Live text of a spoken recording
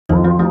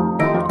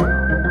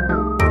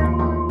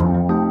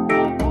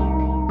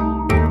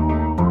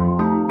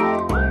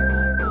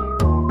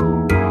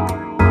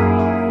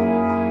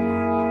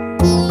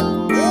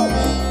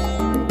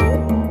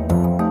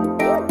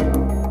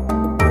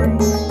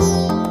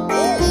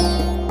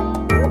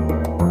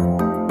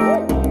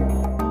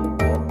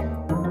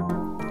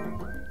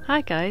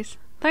guys,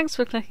 thanks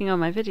for clicking on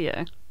my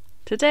video.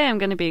 Today I'm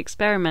going to be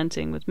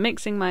experimenting with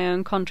mixing my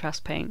own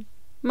contrast paint.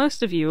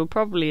 Most of you will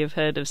probably have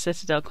heard of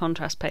Citadel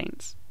contrast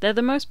paints. They're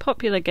the most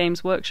popular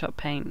Games Workshop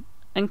paint,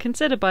 and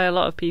considered by a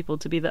lot of people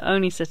to be the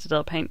only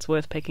Citadel paints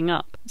worth picking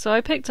up. So I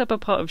picked up a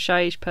pot of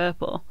Shyish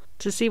Purple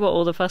to see what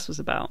all the fuss was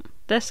about.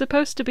 They're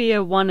supposed to be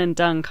a one and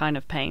done kind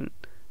of paint,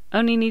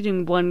 only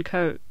needing one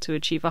coat to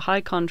achieve a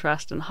high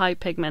contrast and high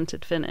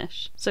pigmented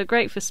finish, so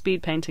great for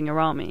speed painting a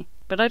army.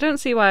 But I don't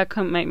see why I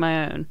couldn't make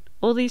my own.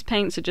 All these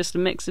paints are just a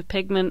mix of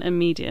pigment and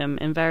medium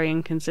in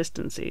varying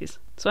consistencies.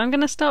 So I'm going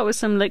to start with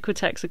some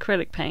Liquitex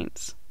acrylic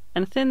paints,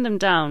 and thin them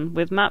down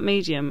with matte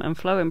medium and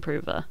flow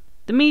improver.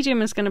 The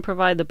medium is going to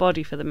provide the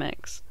body for the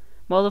mix,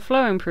 while the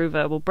flow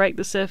improver will break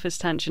the surface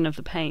tension of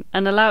the paint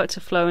and allow it to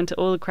flow into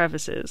all the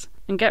crevices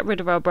and get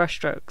rid of our brush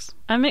strokes.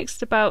 I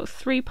mixed about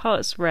 3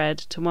 parts red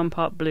to 1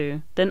 part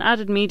blue, then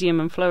added medium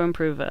and flow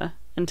improver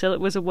until it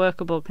was a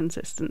workable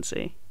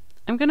consistency.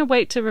 I'm going to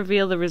wait to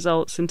reveal the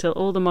results until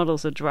all the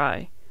models are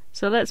dry,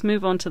 so let's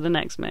move on to the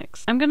next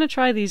mix. I'm going to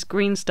try these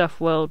Green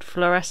Stuff World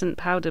fluorescent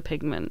powder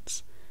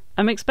pigments.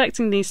 I'm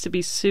expecting these to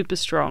be super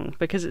strong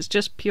because it's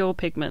just pure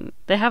pigment.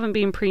 They haven't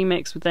been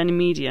pre-mixed with any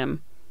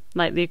medium,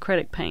 like the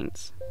acrylic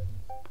paints.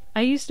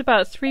 I used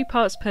about 3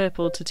 parts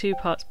purple to 2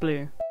 parts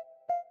blue.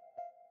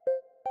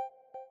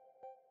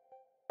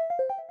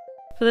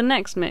 For the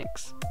next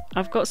mix,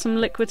 I've got some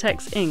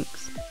Liquitex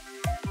inks.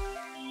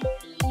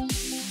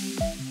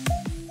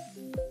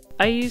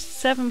 I used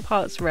 7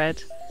 parts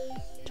red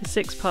to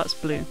 6 parts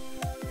blue.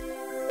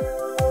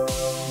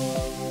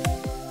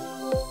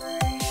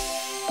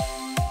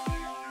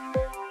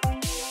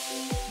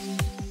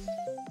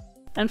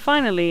 And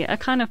finally, a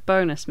kind of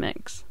bonus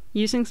mix,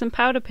 using some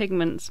powder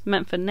pigments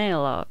meant for nail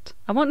art.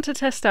 I want to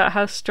test out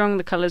how strong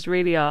the colours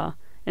really are,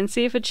 and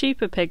see if a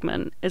cheaper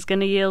pigment is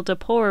going to yield a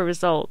poorer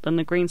result than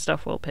the Green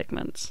Stuff World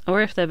pigments,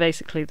 or if they're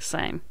basically the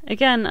same.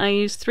 Again, I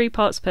used 3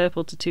 parts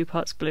purple to 2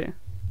 parts blue.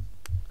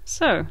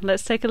 So,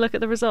 let's take a look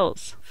at the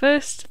results.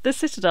 First, the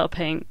Citadel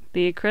paint,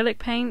 the acrylic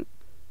paint,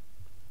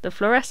 the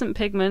fluorescent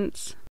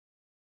pigments,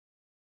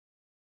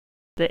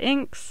 the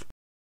inks,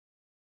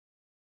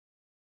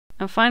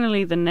 and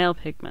finally the nail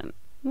pigment.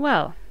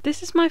 Well,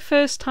 this is my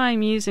first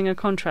time using a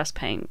contrast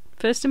paint.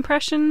 First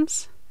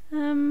impressions?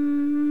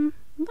 Not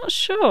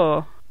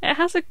sure. It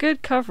has a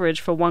good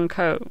coverage for one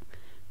coat,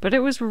 but it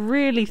was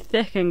really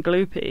thick and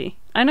gloopy.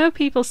 I know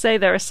people say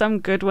there are some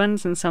good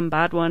ones and some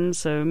bad ones,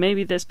 so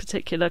maybe this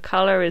particular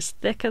colour is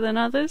thicker than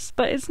others,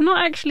 but it's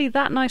not actually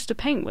that nice to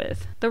paint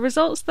with. The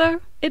results though?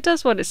 It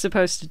does what it's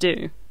supposed to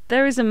do.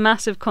 There is a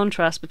massive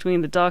contrast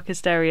between the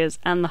darkest areas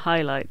and the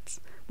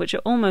highlights, which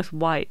are almost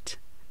white.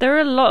 There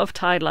are a lot of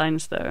tide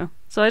lines though,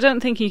 so I don't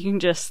think you can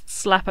just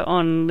slap it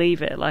on and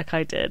leave it like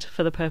I did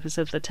for the purpose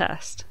of the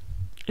test.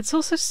 It's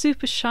also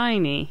super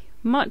shiny,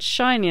 much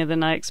shinier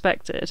than I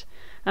expected.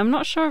 I'm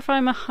not sure if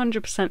I'm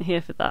 100%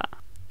 here for that.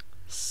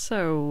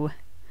 So,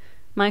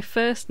 my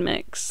first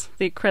mix,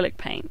 the acrylic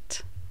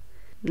paint.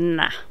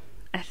 Nah.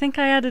 I think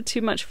I added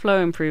too much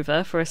flow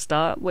improver for a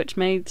start, which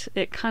made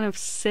it kind of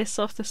sis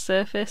off the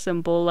surface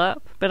and ball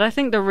up. But I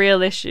think the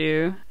real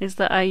issue is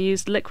that I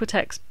used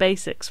Liquitex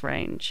Basics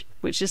range,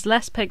 which is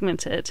less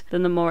pigmented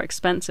than the more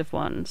expensive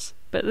ones.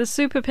 But the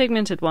super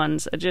pigmented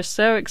ones are just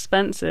so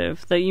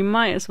expensive that you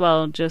might as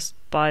well just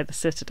buy the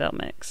Citadel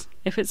mix.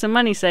 If it's a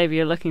money saver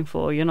you're looking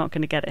for, you're not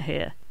going to get it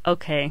here.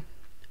 Okay,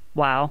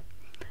 wow.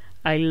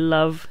 I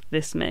love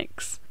this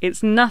mix.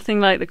 It's nothing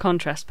like the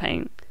contrast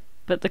paint,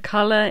 but the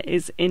colour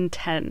is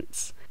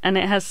intense, and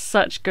it has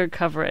such good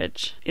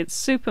coverage. It's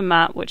super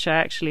matte, which I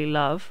actually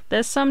love.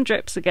 There's some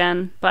drips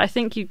again, but I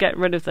think you'd get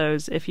rid of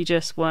those if you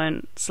just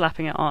weren't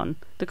slapping it on.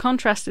 The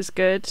contrast is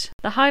good.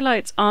 The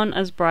highlights aren't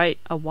as bright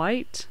a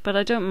white, but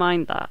I don't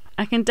mind that.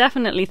 I can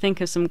definitely think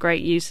of some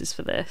great uses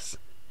for this,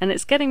 and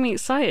it's getting me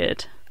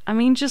excited. I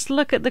mean, just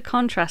look at the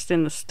contrast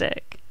in the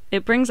stick.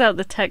 It brings out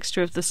the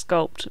texture of the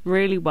sculpt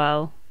really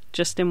well,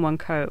 just in one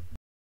coat.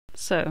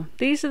 So,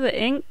 these are the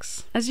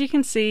inks. As you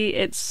can see,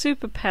 it's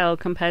super pale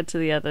compared to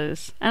the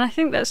others, and I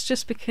think that's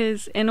just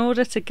because in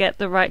order to get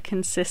the right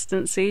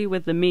consistency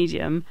with the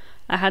medium,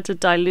 I had to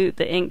dilute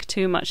the ink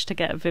too much to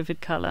get a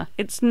vivid colour.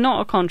 It's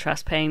not a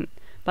contrast paint,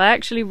 but I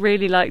actually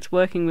really liked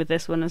working with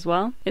this one as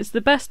well. It's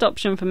the best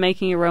option for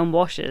making your own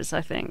washes,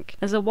 I think.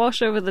 As a wash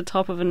over the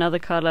top of another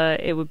colour,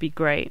 it would be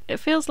great.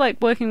 It feels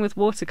like working with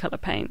watercolour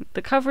paint.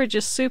 The coverage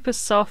is super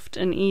soft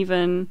and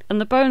even,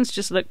 and the bones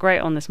just look great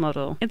on this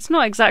model. It's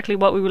not exactly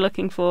what we were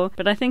looking for,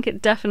 but I think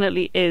it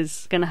definitely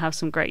is going to have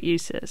some great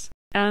uses.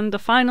 And the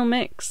final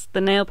mix,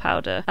 the nail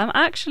powder, I'm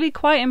actually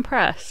quite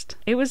impressed.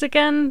 It was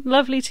again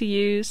lovely to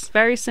use,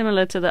 very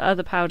similar to the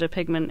other powder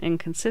pigment in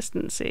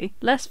consistency,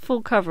 less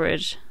full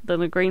coverage than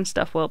the Green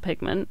Stuff World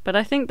pigment, but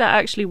I think that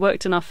actually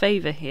worked in our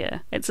favour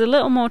here. It's a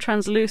little more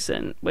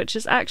translucent, which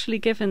has actually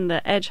given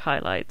the edge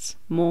highlights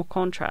more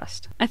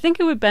contrast. I think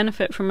it would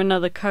benefit from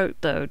another coat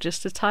though,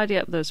 just to tidy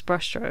up those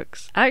brush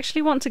strokes. I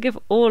actually want to give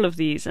all of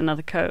these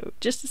another coat,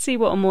 just to see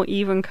what a more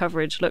even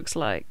coverage looks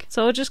like.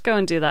 So I'll just go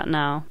and do that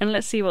now, and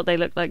let's see what they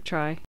look like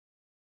dry.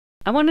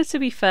 I wanted to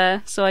be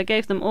fair, so I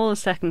gave them all a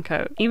second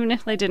coat, even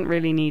if they didn't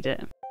really need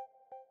it.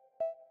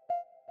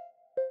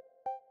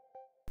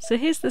 So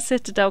here's the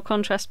Citadel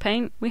contrast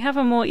paint. We have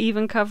a more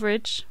even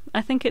coverage.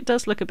 I think it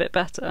does look a bit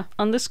better.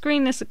 On the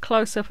screen is a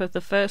close-up of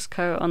the first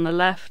coat on the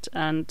left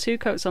and 2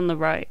 coats on the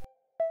right.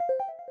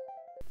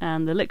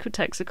 And the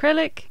Liquitex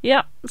acrylic,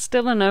 yeah,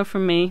 still a no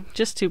from me,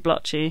 just too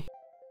blotchy.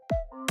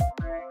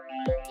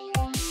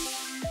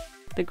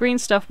 The Green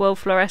Stuff World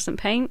fluorescent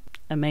paint,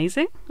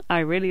 amazing. I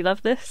really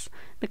love this.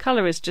 The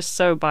colour is just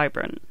so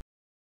vibrant.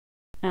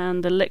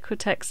 And the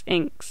Liquitex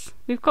inks.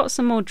 We've got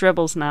some more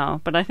dribbles now,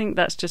 but I think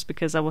that's just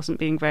because I wasn't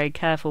being very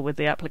careful with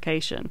the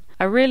application.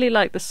 I really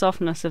like the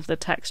softness of the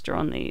texture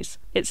on these.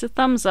 It's a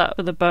thumbs up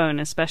for the bone,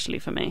 especially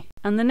for me.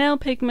 And the nail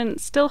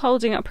pigment still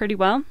holding up pretty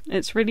well.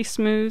 It's really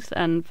smooth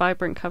and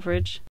vibrant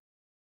coverage.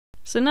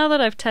 So now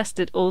that I've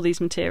tested all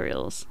these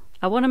materials,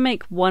 I want to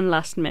make one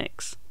last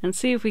mix and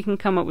see if we can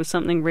come up with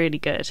something really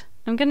good.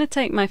 I'm going to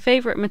take my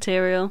favourite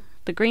material,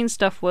 the Green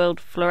Stuff World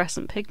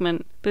fluorescent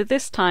pigment, but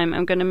this time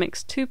I'm going to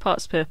mix 2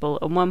 parts purple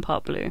and 1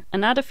 part blue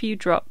and add a few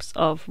drops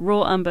of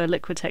Raw Umber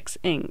Liquitex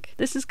ink.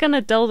 This is going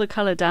to dull the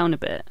colour down a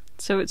bit,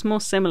 so it's more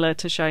similar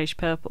to Shyish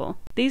Purple.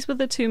 These were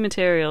the 2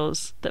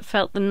 materials that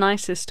felt the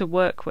nicest to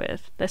work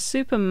with. They're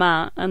super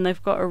matte and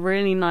they've got a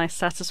really nice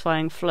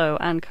satisfying flow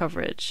and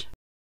coverage.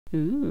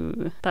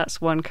 Ooh,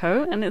 that's 1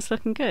 coat and it's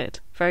looking good.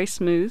 Very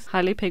smooth,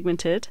 highly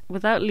pigmented,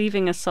 without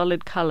leaving a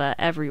solid colour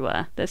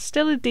everywhere. There's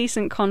still a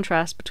decent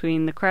contrast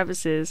between the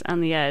crevices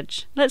and the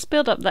edge. Let's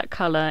build up that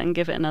colour and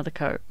give it another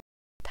coat.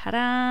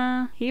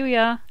 Ta-da! Here we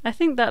are. I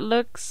think that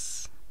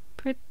looks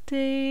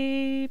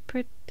pretty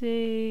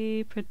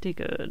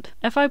good.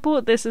 If I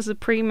bought this as a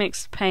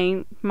pre-mixed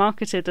paint,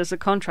 marketed as a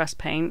contrast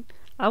paint,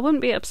 I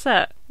wouldn't be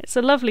upset. It's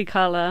a lovely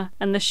colour,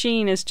 and the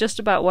sheen is just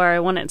about where I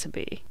want it to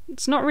be.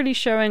 It's not really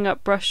showing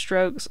up brush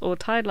strokes or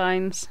tide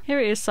lines. Here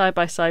it is side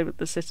by side with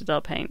the Citadel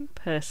paint.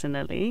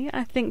 Personally,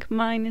 I think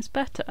mine is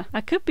better.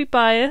 I could be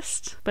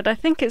biased, but I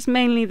think it's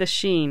mainly the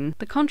sheen.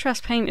 The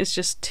contrast paint is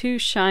just too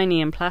shiny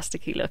and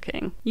plasticky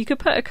looking. You could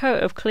put a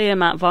coat of clear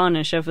matte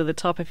varnish over the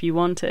top if you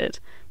wanted,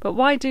 but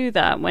why do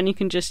that when you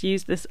can just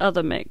use this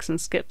other mix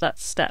and skip that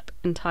step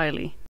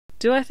entirely?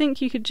 Do I think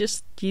you could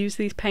just use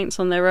these paints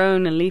on their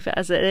own and leave it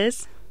as it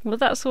is? Well,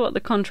 that's what the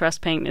contrast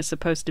paint is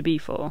supposed to be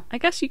for. I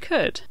guess you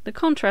could. The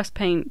contrast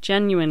paint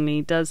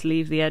genuinely does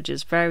leave the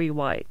edges very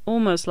white,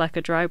 almost like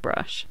a dry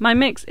brush. My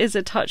mix is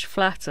a touch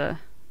flatter.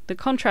 The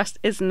contrast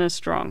isn't as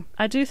strong.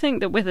 I do think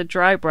that with a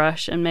dry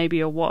brush and maybe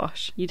a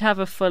wash, you'd have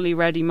a fully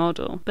ready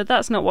model, but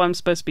that's not what I'm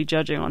supposed to be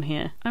judging on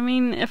here. I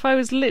mean, if I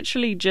was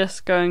literally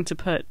just going to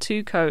put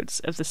 2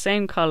 coats of the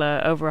same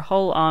colour over a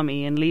whole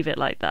army and leave it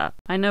like that,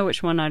 I know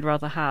which one I'd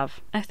rather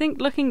have. I think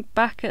looking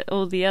back at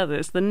all the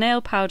others, the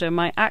nail powder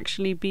might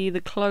actually be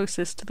the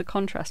closest to the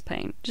contrast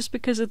paint, just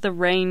because of the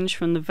range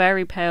from the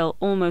very pale,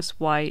 almost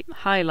white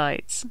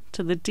highlights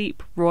to the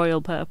deep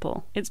royal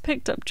purple. It's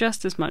picked up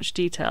just as much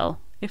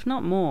detail, if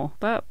not more.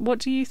 But what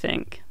do you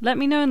think? Let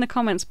me know in the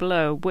comments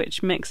below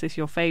which mix is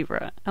your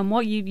favourite and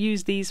what you'd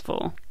use these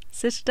for.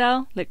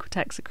 Citadel,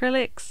 Liquitex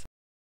acrylics,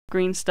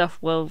 Green Stuff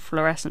World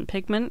fluorescent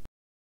pigment,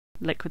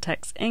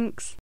 Liquitex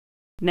inks,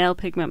 nail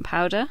pigment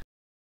powder,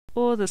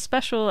 or the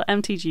special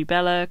MTG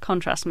Bella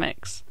contrast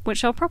mix,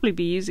 which I'll probably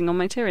be using on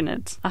my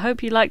Tyranids. I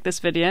hope you liked this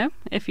video.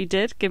 If you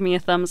did, give me a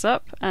thumbs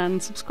up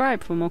and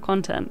subscribe for more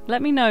content.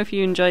 Let me know if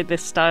you enjoyed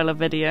this style of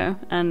video,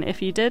 and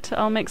if you did,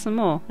 I'll make some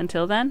more.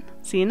 Until then,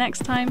 see you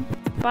next time.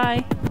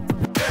 Bye!